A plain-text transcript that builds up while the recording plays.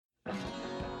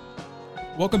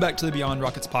Welcome back to the Beyond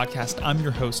Rockets podcast. I'm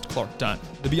your host, Clark Dunn.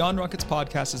 The Beyond Rockets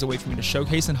podcast is a way for me to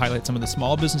showcase and highlight some of the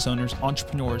small business owners,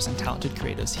 entrepreneurs, and talented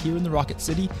creatives here in the Rocket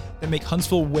City that make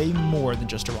Huntsville way more than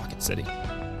just a Rocket City.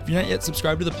 If you're not yet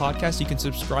subscribed to the podcast, you can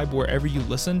subscribe wherever you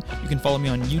listen. You can follow me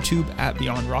on YouTube at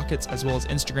Beyond Rockets, as well as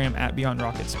Instagram at Beyond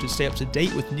Rockets to stay up to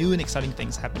date with new and exciting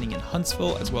things happening in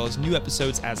Huntsville, as well as new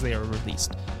episodes as they are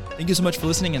released. Thank you so much for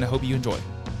listening, and I hope you enjoy.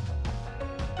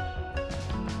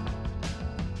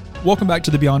 Welcome back to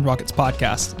the Beyond Rockets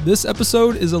podcast. This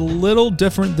episode is a little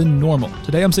different than normal.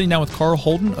 Today I'm sitting down with Carl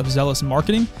of Zellus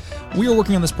Marketing. We are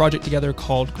working on this project together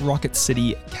called Rocket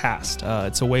City Cast.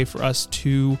 It's a way for us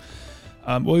to,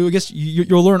 I guess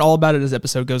you'll learn all about it as the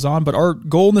episode goes on, but our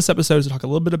goal in this episode is to talk a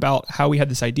little bit about how we had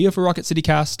this idea for Rocket City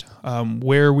Cast,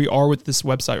 where we are with this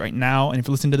website right now, and if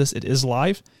you're listening to this, it is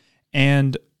live,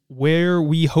 and where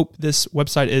we hope this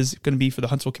website is going to be for the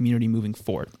Huntsville community moving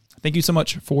forward. Thank you so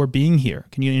much for being here.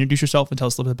 Can you introduce yourself and tell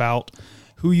us a little bit about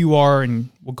who you are, and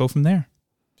we'll go from there?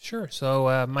 Sure.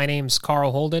 So my name's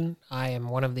Carl Holden. I am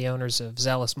one of the owners of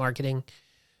Zellus Marketing.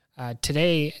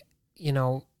 Today,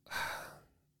 let's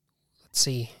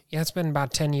see. Yeah, it's been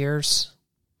about 10 years.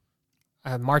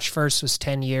 March 1st was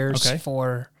 10 years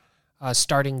for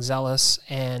starting Zellus.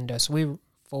 And so we're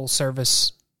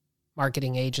full-service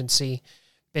marketing agency.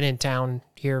 Been in town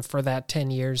here for that 10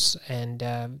 years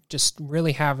and just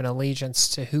really have an allegiance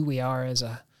to who we are as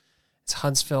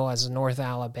Huntsville, as North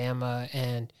Alabama.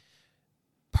 And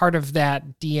part of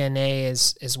that DNA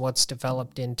is what's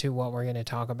developed into what we're going to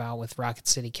talk about with Rocket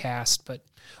City Cast. But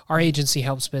our agency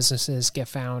helps businesses get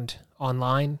found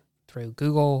online through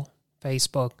Google,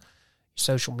 Facebook,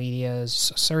 social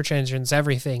medias, search engines,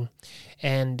 everything.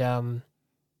 And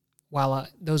while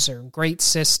those are great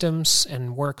systems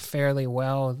and work fairly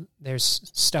well, there's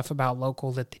stuff about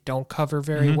local that they don't cover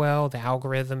very well. The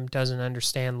algorithm doesn't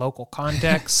understand local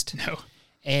context. No.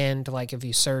 And like if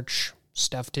you search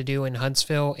stuff to do in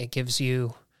Huntsville, it gives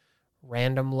you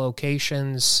random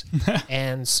locations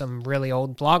and some really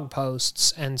old blog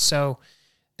posts. And so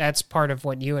that's part of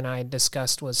what you and I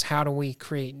discussed was how do we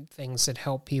create things that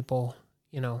help people,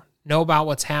 know about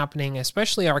what's happening,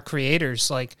 especially our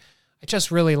creators. Like, I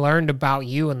just really learned about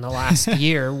you in the last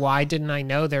year. Why didn't I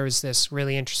know there was this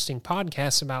really interesting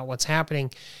podcast about what's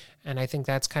happening? And I think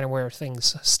that's kind of where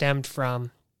things stemmed from.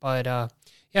 But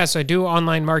so I do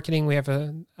online marketing. We have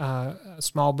a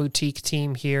small boutique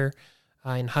team here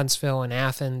in Huntsville and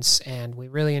Athens, and we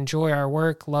really enjoy our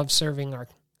work, love serving our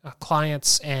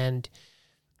clients, and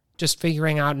just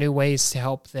figuring out new ways to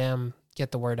help them get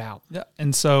the word out. Yeah.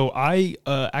 And so I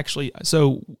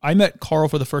met Carl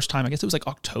for the first time. I guess it was like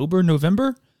October,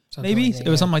 November, something maybe. Like that, it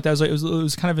was something like that. It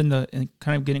was kind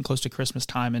of getting close to Christmas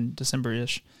time in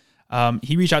December-ish.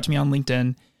 He reached out to me on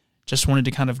LinkedIn, just wanted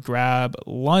to kind of grab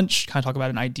lunch, kind of talk about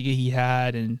an idea he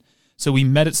had. And so we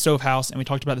met at Stove House and we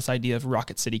talked about this idea of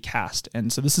Rocket City Cast.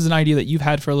 And so this is an idea that you've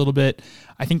had for a little bit.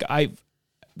 I think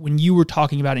when you were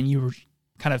talking about it and you were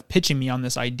kind of pitching me on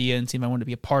this idea and seeing if I wanted to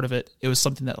be a part of it, it was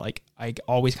something that like I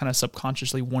always kind of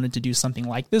subconsciously wanted to do something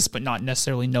like this, but not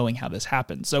necessarily knowing how this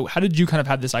happened. So how did you kind of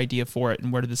have this idea for it,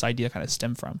 and where did this idea kind of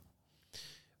stem from?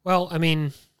 Well, I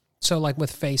mean, so like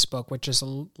with Facebook, which is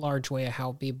a large way of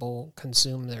how people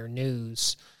consume their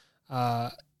news,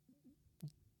 the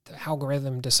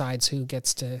algorithm decides who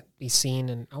gets to be seen,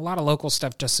 and a lot of local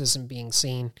stuff just isn't being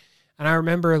seen. And I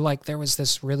remember like there was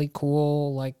this really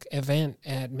cool like event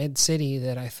at Mid-City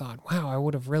that I thought, wow, I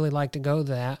would have really liked to go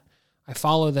to that. I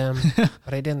follow them,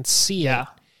 but I didn't see it.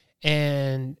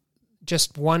 And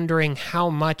just wondering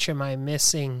how much am I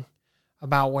missing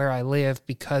about where I live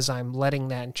because I'm letting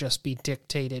that just be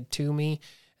dictated to me,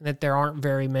 and that there aren't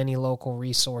very many local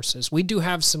resources. We do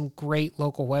have some great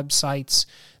local websites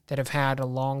that have had a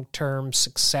long-term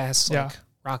success, like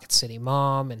Rocket City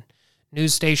Mom, and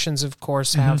news stations, of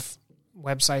course, have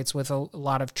websites with a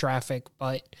lot of traffic,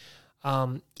 but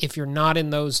if you're not in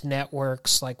those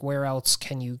networks, like where else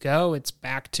can you go? It's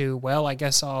back to, well, I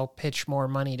guess I'll pitch more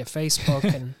money to Facebook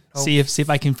and see if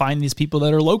I can find these people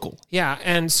that are local. Yeah,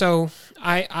 and so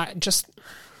I just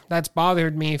that's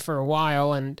bothered me for a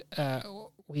while, and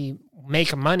we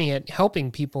make money at helping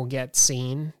people get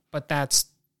seen, but that's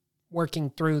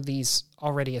working through these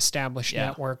already established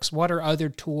networks. What are other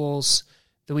tools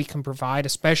that we can provide,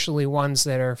 especially ones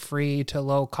that are free to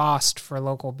low cost for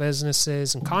local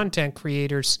businesses and content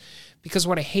creators? Because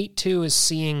what I hate too is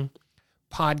seeing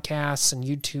podcasts and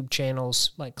YouTube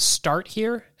channels like start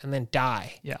here and then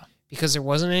die. Yeah. Because there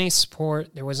wasn't any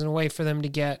support. There wasn't a way for them to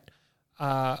get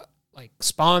like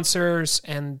sponsors,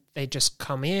 and they just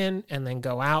come in and then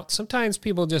go out. Sometimes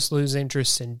people just lose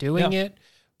interest in doing it,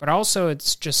 but also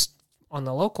it's just on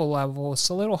the local level, it's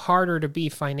a little harder to be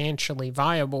financially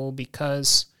viable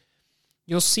because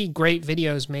you'll see great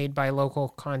videos made by local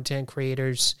content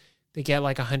creators that get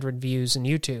like 100 views in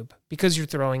YouTube because you're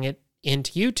throwing it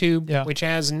into YouTube, which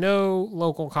has no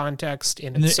local context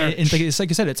in its search. And it's like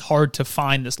I said, it's hard to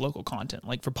find this local content.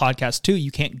 Like for podcasts too,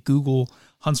 you can't Google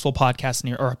Huntsville podcast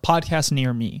or a podcast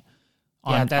near me.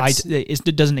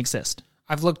 It doesn't exist.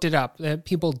 I've looked it up.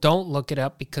 People don't look it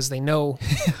up because they know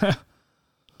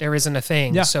there isn't a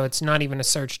thing. So it's not even a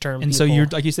search term. And so you're,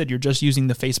 like you said, you're just using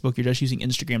the Facebook, you're just using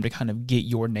Instagram to kind of get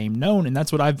your name known. And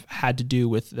that's what I've had to do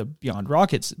with the Beyond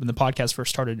Rockets. When the podcast first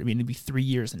started, I mean, it'd be 3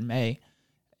 years in May.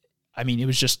 I mean, it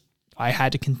was just, I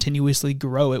had to continuously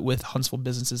grow it with Huntsville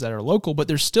businesses that are local, but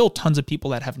there's still tons of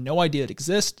people that have no idea it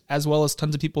exists, as well as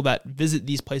tons of people that visit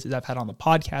these places I've had on the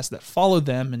podcast that follow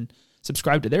them and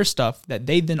subscribe to their stuff, that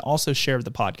they then also share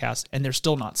the podcast, and they're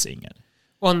still not seeing it.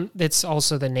 Well, it's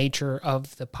also the nature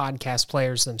of the podcast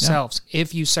players themselves. Yeah.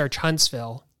 If you search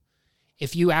Huntsville,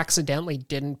 if you accidentally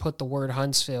didn't put the word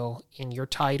Huntsville in your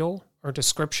title or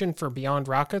description for Beyond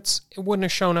Rockets, it wouldn't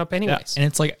have shown up anyways. Yeah.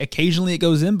 And it's like occasionally it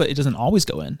goes in, but it doesn't always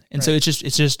go in. And so it's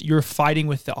just you're fighting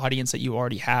with the audience that you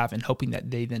already have and hoping that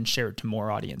they then share it to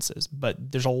more audiences.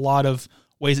 But there's a lot of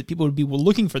ways that people would be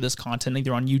looking for this content,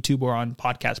 either on YouTube or on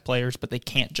podcast players, but they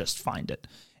can't just find it.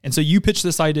 And so you pitched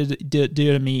this idea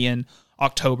to me in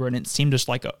October, and it seemed just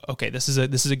like, okay, this is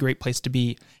a great place to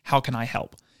be. How can I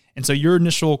help? And so your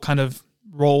initial kind of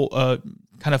role,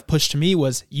 kind of push to me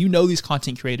was, these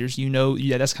content creators,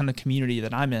 that's kind of community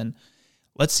that I'm in.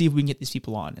 Let's see if we can get these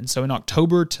people on. And so in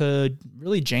October to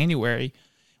really January,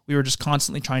 we were just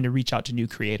constantly trying to reach out to new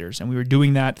creators. And we were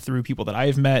doing that through people that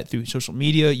I've met through social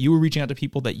media. You were reaching out to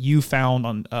people that you found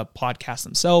on podcasts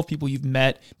themselves, people you've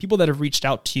met, people that have reached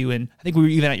out to you. And I think we were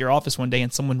even at your office one day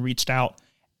and someone reached out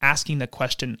asking the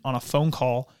question on a phone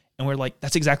call. And we're like,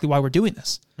 that's exactly why we're doing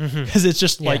this. Because it's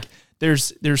just like,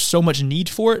 there's so much need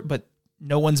for it, but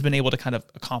no one's been able to kind of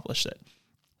accomplish it.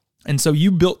 And so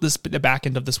you built the back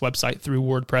end of this website through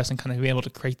WordPress and kind of be able to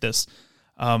create this.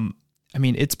 I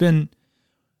mean, it's been,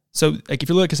 so like, if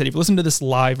you listen to this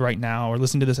live right now or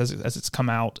listen to this as it's come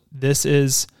out, this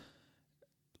is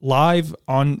live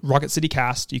on Rocket City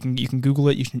Cast. You can Google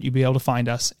it. You'll be able to find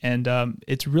us. And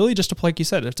it's really just like you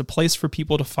said, it's a place for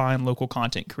people to find local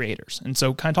content creators. And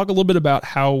so kind of talk a little bit about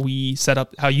how you set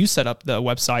up the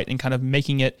website and kind of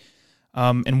making it,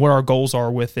 and what our goals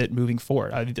are with it moving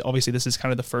forward. Obviously, this is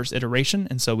kind of the first iteration,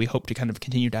 and so we hope to kind of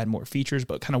continue to add more features,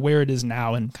 but kind of where it is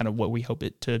now and kind of what we hope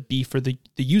it to be for the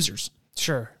users.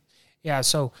 Sure. Yeah,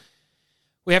 so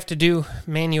we have to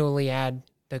manually add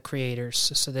the creators.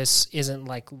 So this isn't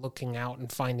like looking out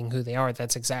and finding who they are.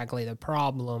 That's exactly the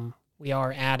problem. We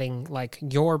are adding like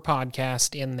your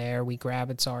podcast in there. We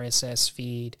grab its RSS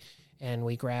feed and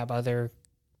we grab other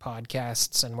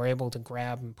podcasts, and we're able to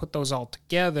grab and put those all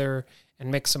together and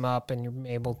mix them up, and you're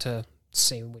able to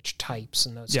say which types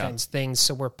and those kinds of things.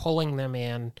 So we're pulling them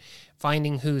in,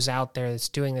 finding who's out there that's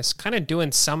doing this, kind of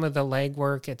doing some of the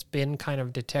legwork. It's been kind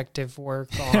of detective work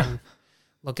on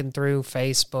looking through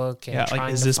Facebook and trying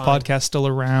like, is to this find podcast still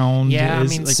around? Yeah,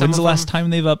 when's the last time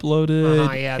they've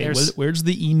uploaded? Where's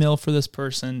the email for this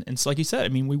person? And so, like you said, I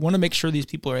mean, we want to make sure these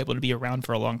people are able to be around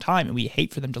for a long time, and we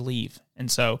hate for them to leave.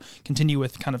 And so continue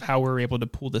with kind of how we're able to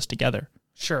pull this together.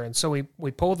 Sure. And so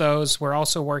we pull those. We're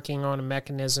also working on a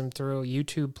mechanism through a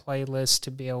YouTube playlist to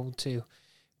be able to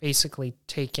basically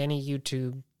take any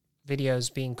YouTube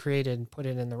videos being created and put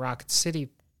it in the Rocket City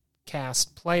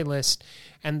Cast playlist,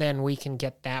 and then we can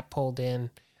get that pulled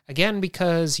in again,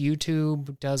 because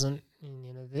YouTube doesn't,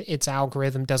 its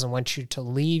algorithm doesn't want you to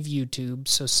leave YouTube,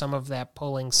 so some of that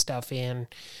pulling stuff in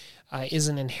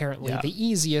isn't inherently the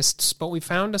easiest, but we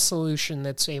found a solution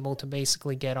that's able to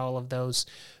basically get all of those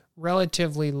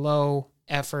relatively low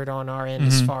effort on our end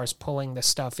as far as pulling the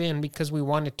stuff in, because we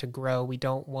want it to grow. We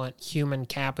don't want human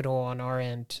capital on our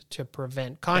end to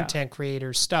prevent content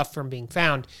creators' stuff from being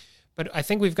found. But I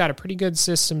think we've got a pretty good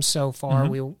system so far.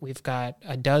 We've got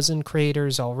a dozen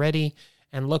creators already,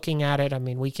 and looking at it, I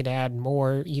mean, we could add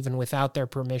more even without their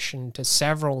permission to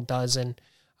several dozen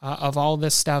of all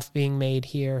this stuff being made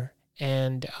here.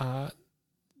 And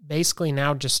basically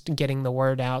now just getting the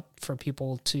word out for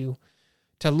people to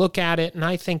look at it. And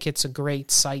I think it's a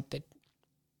great site that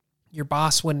your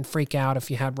boss wouldn't freak out if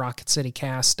you had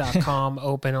rocketcitycast.com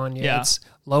open on you. It's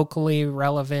locally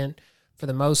relevant for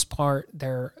the most part.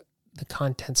 The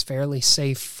content's fairly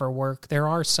safe for work. There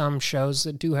are some shows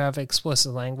that do have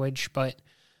explicit language, but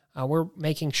we're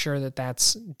making sure that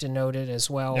that's denoted as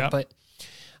well. Yep. But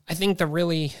I think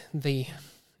the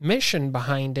mission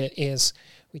behind it is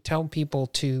we tell people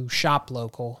to shop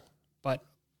local, but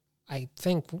I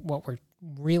think what we're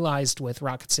realized with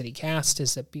Rocket City Cast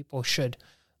is that people should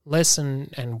listen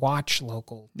and watch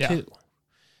local too.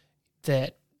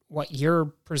 That what you're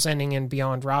presenting in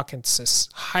Beyond Rockets is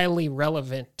highly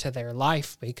relevant to their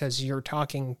life because you're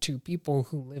talking to people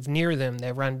who live near them.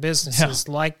 They run businesses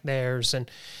like theirs.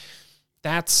 And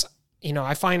that's,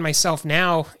 I find myself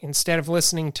now, instead of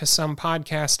listening to some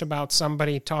podcast about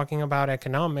somebody talking about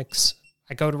economics,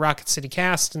 I go to Rocket City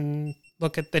Cast and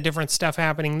look at the different stuff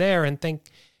happening there and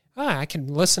think, I can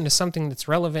listen to something that's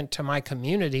relevant to my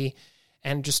community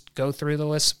and just go through the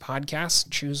list of podcasts,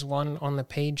 choose one on the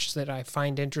page that I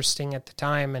find interesting at the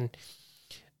time. And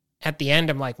at the end,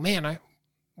 I'm like, man, I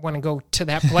want to go to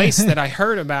that place that I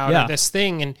heard about or this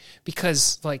thing. And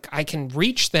because like I can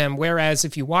reach them. Whereas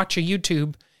if you watch a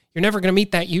YouTube, you're never going to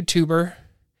meet that YouTuber.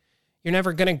 You're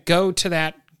never going to go to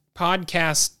that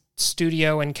podcast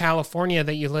studio in California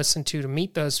that you listen to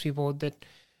meet those people. That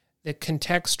the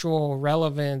contextual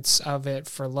relevance of it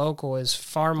for local is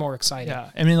far more exciting. Yeah.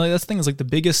 I mean, like that's the thing is like the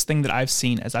biggest thing that I've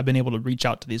seen as I've been able to reach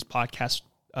out to these podcasts,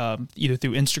 either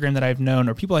through Instagram that I've known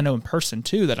or people I know in person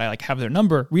too, that I like have their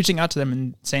number, reaching out to them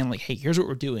and saying like, hey, here's what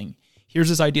we're doing. Here's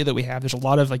this idea that we have. There's a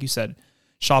lot of, like you said,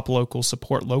 shop local,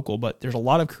 support local, but there's a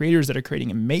lot of creators that are creating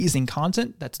amazing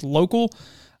content that's local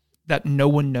that no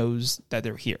one knows that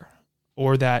they're here.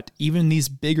 Or that even these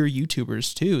bigger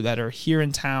YouTubers too, that are here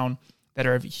in town, that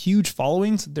are huge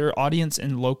followings, their audience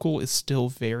in local is still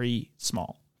very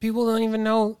small. People don't even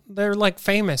know they're like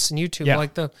famous in YouTube.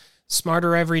 Like the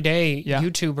Smarter Everyday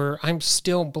YouTuber, I'm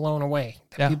still blown away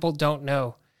that people don't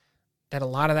know that a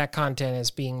lot of that content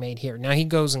is being made here. Now he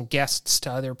goes and guests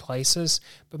to other places,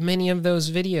 but many of those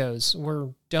videos were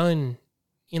done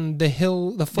in the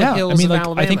foothills of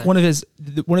Alabama. I think one of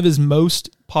his most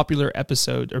popular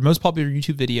episode or most popular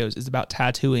YouTube videos is about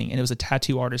tattooing, and it was a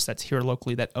tattoo artist that's here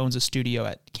locally that owns a studio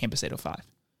at Campus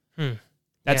 805.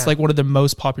 That's like one of the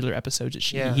most popular episodes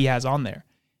that he has on there.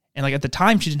 And like at the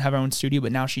time she didn't have her own studio,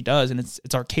 but now she does, and it's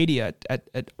Arcadia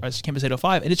at Campus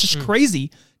 805, and it's just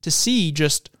crazy to see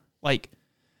just like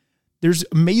there's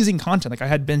amazing content. Like I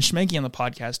had Ben Schmanke on the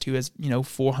podcast who has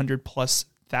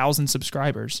 400,000+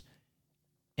 subscribers.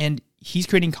 And he's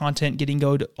creating content, getting to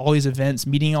go to all these events,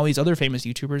 meeting all these other famous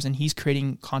YouTubers, and he's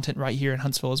creating content right here in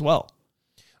Huntsville as well.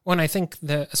 Well, and I think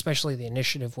especially the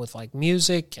initiative with like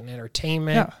music and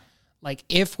entertainment, like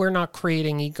if we're not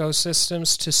creating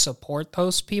ecosystems to support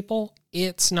those people,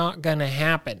 it's not going to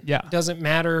happen. Yeah. It doesn't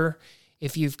matter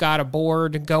if you've got a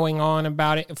board going on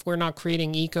about it. If we're not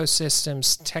creating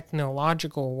ecosystems,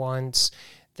 technological ones,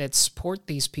 that support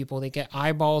these people, they get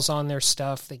eyeballs on their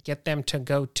stuff, they get them to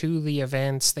go to the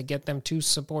events, they get them to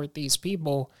support these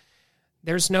people.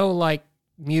 There's no like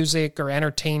music or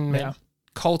entertainment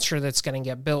culture that's going to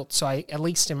get built. So at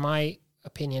least in my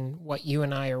opinion, what you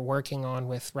and I are working on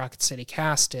with Rocket City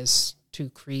Cast is to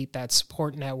create that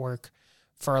support network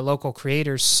for our local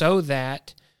creators so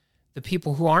that the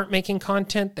people who aren't making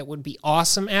content that would be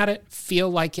awesome at it feel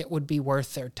like it would be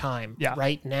worth their time. Yeah.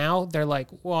 Right now, they're like,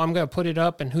 well, I'm going to put it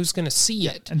up and who's going to see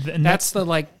it? And that's the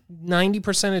like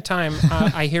 90% of the time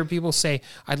I hear people say,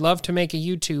 I'd love to make a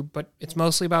YouTube, but it's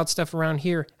mostly about stuff around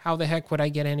here. How the heck would I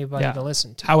get anybody to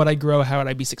listen to? How would I grow? How would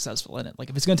I be successful in it? Like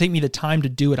if it's going to take me the time to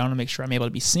do it, I want to make sure I'm able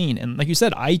to be seen. And like you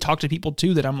said, I talk to people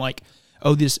too that I'm like,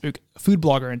 oh, this food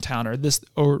blogger in town or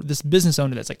this business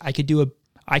owner that's like, I could do a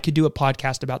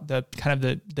podcast about the kind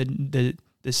of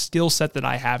the skill set that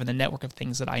I have and the network of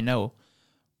things that I know.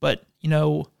 But,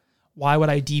 why would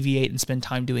I deviate and spend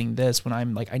time doing this when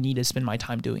I'm like, I need to spend my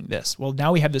time doing this? Well,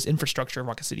 now we have this infrastructure of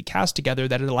Rocket City Cast together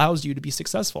that it allows you to be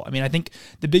successful. I mean, I think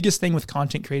the biggest thing with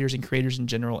content creators and creators in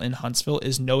general in Huntsville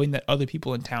is knowing that other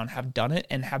people in town have done it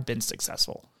and have been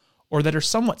successful or that are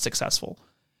somewhat successful.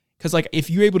 Because like if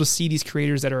you're able to see these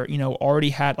creators that are,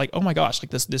 already had like, oh my gosh,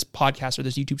 like this podcast or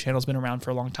this YouTube channel has been around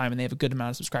for a long time and they have a good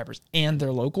amount of subscribers and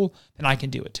they're local, then I can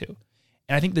do it too.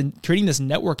 And I think creating this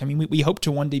network, I mean, we hope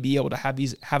to one day be able to have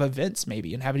events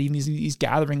maybe and have even these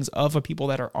gatherings of people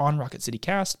that are on Rocket City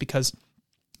Cast, because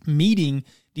meeting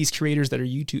these creators that are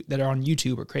on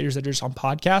YouTube or creators that are just on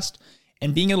podcast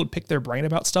and being able to pick their brain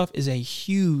about stuff is a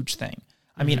huge thing.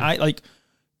 I mean,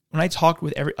 when I talk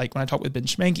with Ben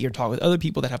Schmanke or talk with other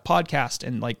people that have podcasts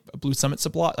and like Blue Summit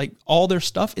Supply, like all their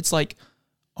stuff, it's like,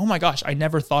 oh my gosh, I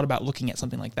never thought about looking at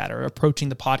something like that or approaching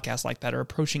the podcast like that or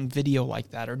approaching video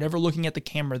like that or never looking at the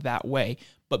camera that way.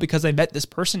 But because I met this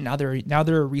person, now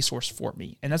they're a resource for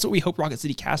me. And that's what we hope Rocket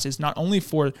City Cast is, not only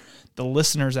for the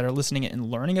listeners that are listening and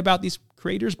learning about these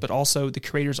creators, but also the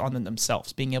creators on them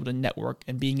themselves, being able to network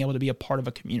and being able to be a part of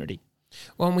a community.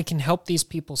 Well, and we can help these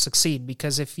people succeed,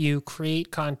 because if you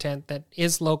create content that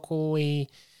is locally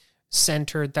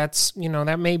centered. That's,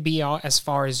 that may be all as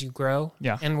far as you grow.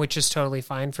 Yeah. And which is totally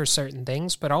fine for certain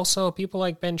things. But also people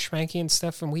like Ben Schmanke and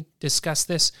stuff, and we discussed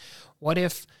this. What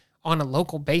if on a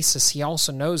local basis, he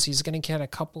also knows he's going to get a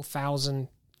couple thousand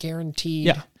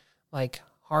guaranteed, like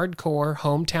hardcore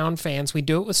hometown fans. We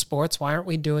do it with sports. Why aren't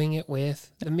we doing it with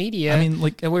the media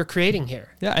that we're creating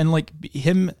here? Yeah. And like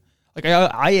him, like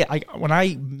I when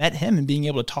I met him and being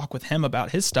able to talk with him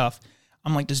about his stuff,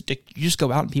 I'm like, you just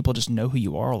go out and people just know who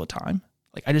you are all the time?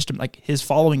 Like, I just, like, his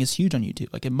following is huge on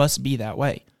YouTube. Like, it must be that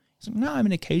way. He's like, no, I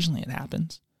mean, occasionally it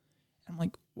happens. I'm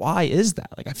like, why is that?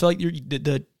 Like, I feel like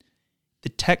the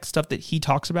tech stuff that he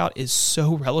talks about is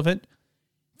so relevant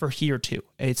for here too.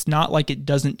 It's not like it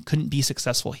couldn't be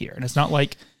successful here. And it's not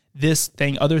like this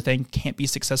other thing can't be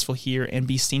successful here and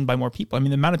be seen by more people. I mean,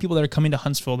 the amount of people that are coming to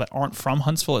Huntsville that aren't from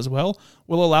Huntsville as well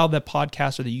will allow the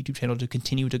podcast or the YouTube channel to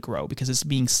continue to grow because it's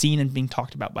being seen and being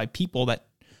talked about by people that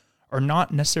are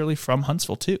not necessarily from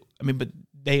Huntsville too. I mean, but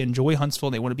they enjoy Huntsville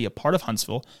and they want to be a part of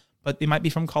Huntsville, but they might be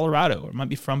from Colorado or might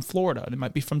be from Florida. They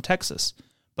might be from Texas,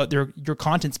 but your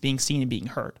content's being seen and being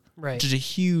heard, right? Which is a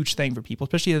huge thing for people,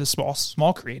 especially the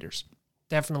small creators.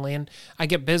 Definitely. And I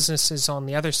get businesses on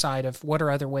the other side of what are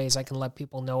other ways I can let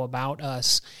people know about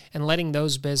us, and letting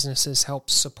those businesses help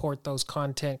support those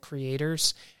content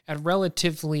creators at a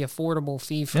relatively affordable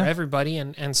fee for everybody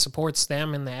and supports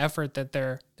them in the effort that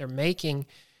they're making.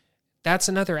 That's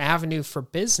another avenue for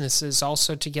businesses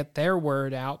also to get their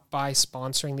word out by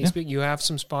sponsoring these. You have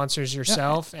some sponsors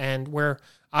yourself, and we're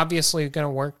obviously going to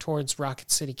work towards Rocket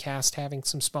City Cast having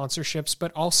some sponsorships,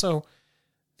 but also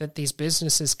that these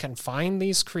businesses can find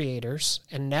these creators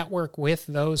and network with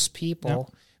those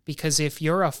people. Because if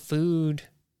you're a food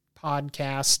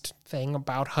podcast thing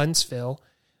about Huntsville,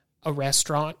 a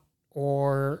restaurant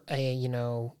or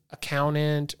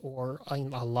accountant or a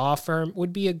law firm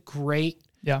would be a great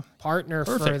partner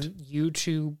for you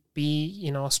to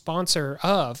be, a sponsor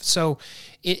of. So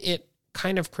it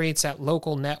kind of creates that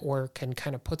local network and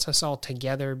kind of puts us all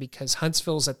together, because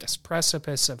Huntsville's at this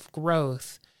precipice of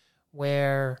growth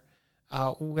where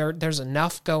there's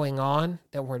enough going on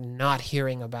that we're not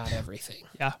hearing about everything.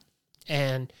 Yeah.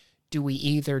 And do we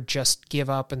either just give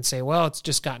up and say, well, it's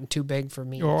just gotten too big for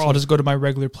me? Or I'll just go to my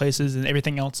regular places and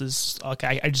everything else is,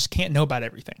 okay, I just can't know about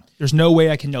everything. There's no way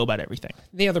I can know about everything.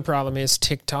 The other problem is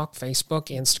TikTok, Facebook,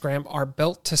 Instagram are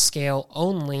built to scale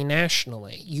only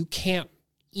nationally. You can't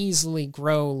easily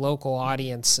grow local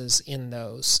audiences in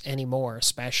those anymore,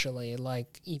 especially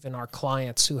like even our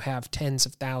clients who have tens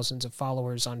of thousands of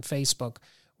followers on Facebook.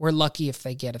 We're lucky if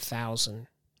they get 1,000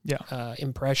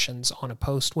 impressions on a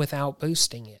post without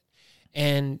boosting it.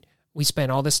 And we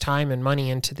spend all this time and money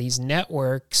into these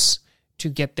networks to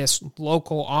get this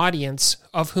local audience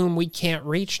of whom we can't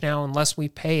reach now unless we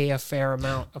pay a fair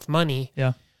amount of money.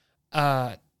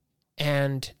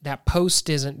 And that post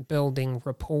isn't building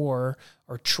rapport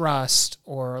or trust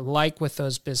or like with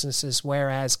those businesses,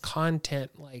 whereas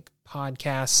content like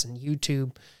podcasts and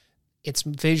YouTube, it's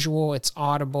visual, it's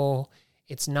audible,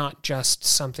 it's not just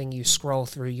something you scroll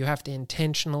through. You have to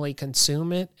intentionally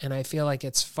consume it, and I feel like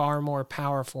it's far more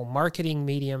powerful marketing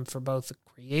medium for both the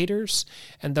creators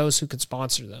and those who could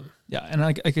sponsor them. Yeah, and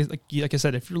like I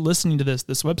said, if you're listening to this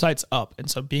website's up,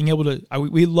 and so being able to,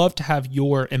 we love to have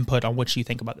your input on what you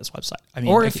think about this website. I mean,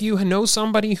 or if you know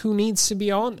somebody who needs to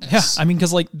be on this. Yeah, I mean,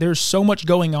 because like there's so much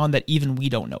going on that even we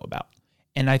don't know about,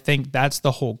 and I think that's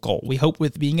the whole goal. We hope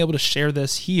with being able to share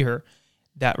this here,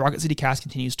 that Rocket City Cast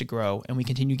continues to grow, and we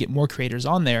continue to get more creators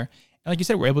on there. And like you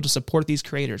said, we're able to support these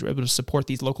creators. We're able to support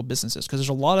these local businesses because there's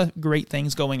a lot of great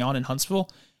things going on in Huntsville.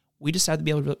 We just have to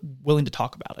be willing to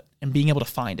talk about it and being able to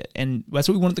find it. And that's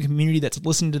what we want the community that's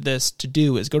listening to this to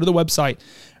do, is go to the website,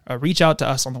 reach out to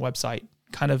us on the website,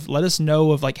 kind of let us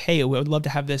know of like, hey, we would love to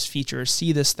have this feature, or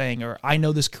see this thing, or I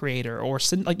know this creator, or just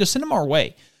send them our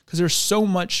way. Because there's so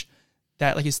much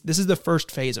that this is the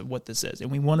first phase of what this is. And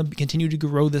we want to continue to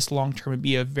grow this long-term and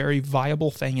be a very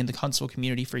viable thing in the Huntsville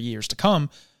community for years to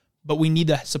come. But we need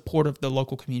the support of the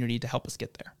local community to help us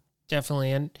get there.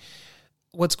 Definitely. And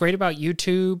what's great about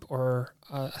YouTube, or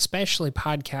especially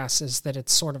podcasts, is that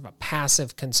it's sort of a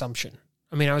passive consumption.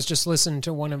 I mean, I was just listening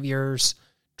to one of yours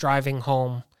driving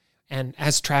home, and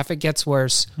as traffic gets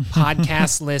worse,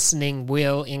 podcast listening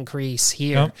will increase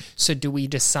here. Yep. So do we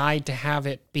decide to have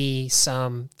it be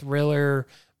some thriller,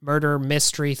 murder,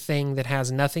 mystery thing that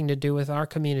has nothing to do with our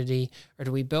community? Or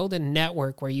do we build a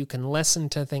network where you can listen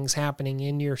to things happening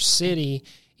in your city,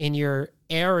 in your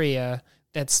area,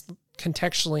 that's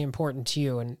contextually important to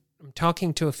you? And I'm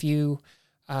talking to a few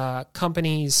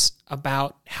companies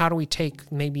about how do we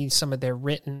take maybe some of their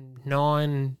written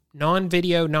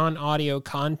non-video, non-audio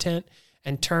content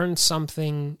and turn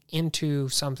something into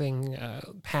something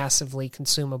passively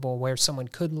consumable where someone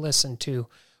could listen to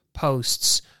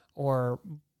posts or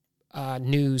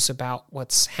news about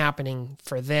what's happening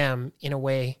for them in a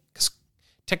way, because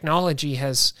technology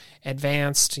has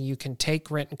advanced. You can take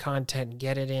written content and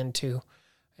get it into,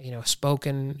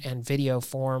 spoken and video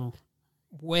form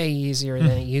way easier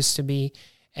than it used to be.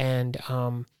 And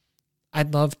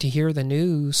I'd love to hear the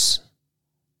news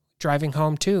driving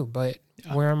home too, but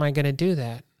where am I going to do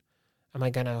that? Am I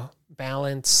going to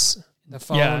balance the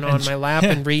phone on my lap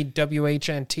and read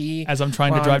WHNT as I'm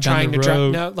trying to drive down the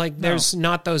road? There's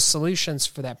not those solutions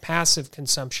for that passive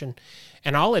consumption.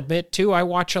 And I'll admit too, I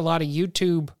watch a lot of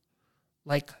YouTube.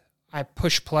 Like, I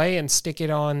push play and stick it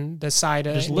on the side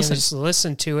and just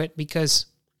listen to it, because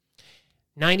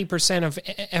 90% of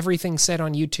everything said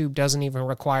on YouTube doesn't even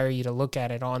require you to look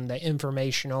at it on the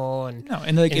informational and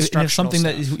if something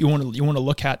that you want to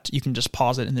look at, you can just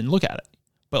pause it and then look at it.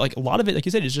 But like a lot of it, like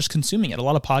you said, is just consuming it. A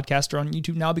lot of podcasts are on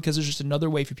YouTube now because there's just another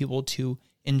way for people to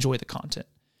enjoy the content.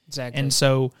 Exactly. And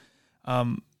so,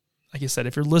 like I said,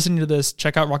 if you're listening to this,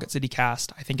 check out Rocket City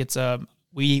Cast. I think it's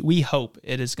we hope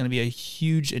it is going to be a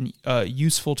huge and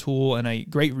useful tool and a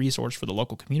great resource for the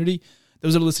local community.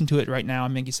 Those that are listening to it right now, I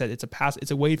mean, like you said,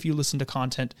 it's a way for you to listen to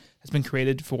content that's been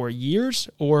created for years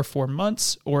or for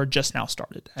months or just now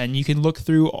started. And you can look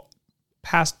through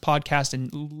past podcasts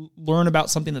and learn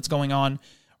about something that's going on,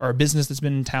 or a business that's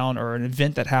been in town, or an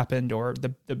event that happened, or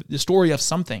the story of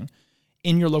something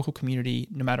in your local community,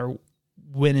 no matter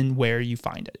when and where you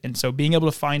find it. And so being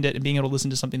able to find it and being able to listen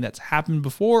to something that's happened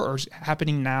before or is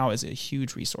happening now is a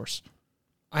huge resource.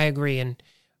 I agree. And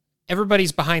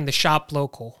everybody's behind the shop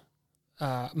local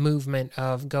movement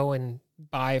of go and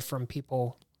buy from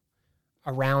people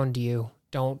around you.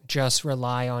 Don't just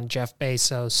rely on Jeff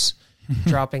Bezos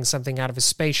dropping something out of a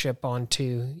spaceship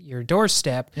onto your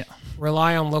doorstep. Yeah.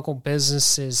 Rely on local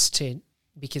businesses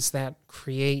because that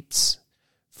creates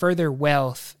further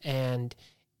wealth and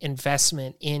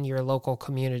investment in your local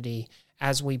community.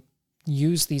 As we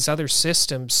use these other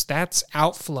systems, that's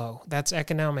outflow. That's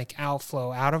economic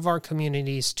outflow out of our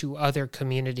communities to other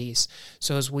communities.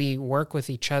 So as we work with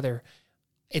each other,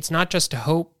 it's not just a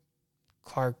hope,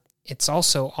 Clark, it's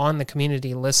also on the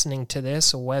community listening to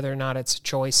this, or whether or not it's a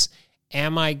choice.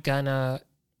 Am I gonna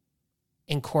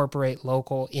incorporate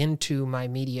local into my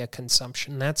media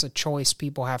consumption? That's a choice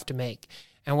people have to make.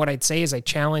 And what I'd say is I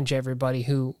challenge everybody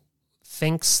who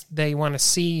thinks they want to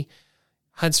see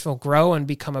Huntsville grow and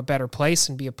become a better place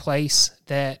and be a place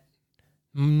that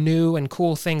new and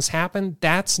cool things happen.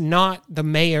 That's not the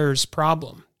mayor's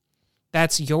problem.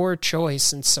 That's your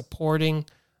choice in supporting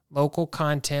local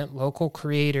content, local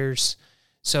creators.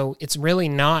 So it's really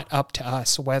not up to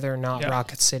us whether or not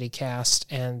Rocket City Cast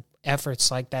and efforts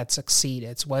like that succeed.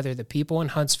 It's whether the people in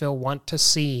Huntsville want to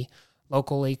see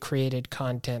locally created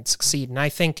content succeed. And I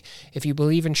think if you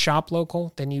believe in shop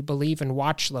local, then you believe in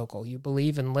watch local. You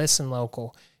believe in listen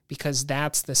local, because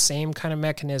that's the same kind of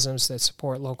mechanisms that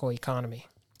support local economy.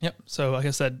 Yep. So like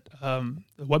I said, the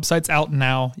website's out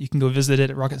now. You can go visit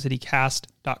it at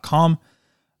rocketcitycast.com.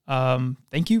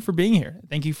 Thank you for being here.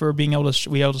 Thank you for being able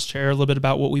to share a little bit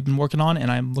about what we've been working on. And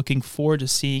I'm looking forward to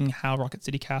seeing how Rocket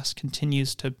City Cast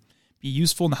continues to be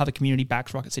useful and how the community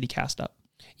backs Rocket City Cast up.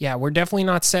 Yeah, we're definitely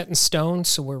not set in stone,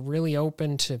 so we're really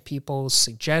open to people's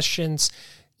suggestions.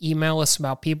 Email us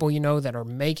about people you know that are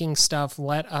making stuff.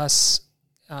 Let us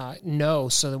know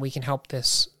so that we can help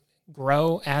this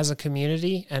grow as a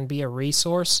community and be a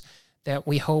resource that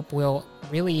we hope will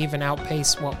really even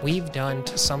outpace what we've done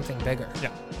to something bigger.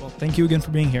 Yeah. Well, thank you again for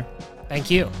being here.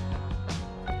 Thank you.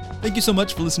 Thank you so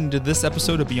much for listening to this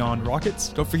episode of Beyond Rockets.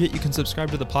 Don't forget you can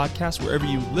subscribe to the podcast wherever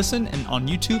you listen and on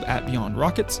YouTube at Beyond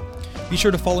Rockets. Be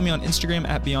sure to follow me on Instagram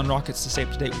at Beyond Rockets to stay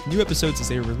up to date with new episodes as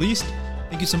they are released.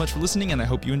 Thank you so much for listening, and I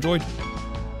hope you enjoyed.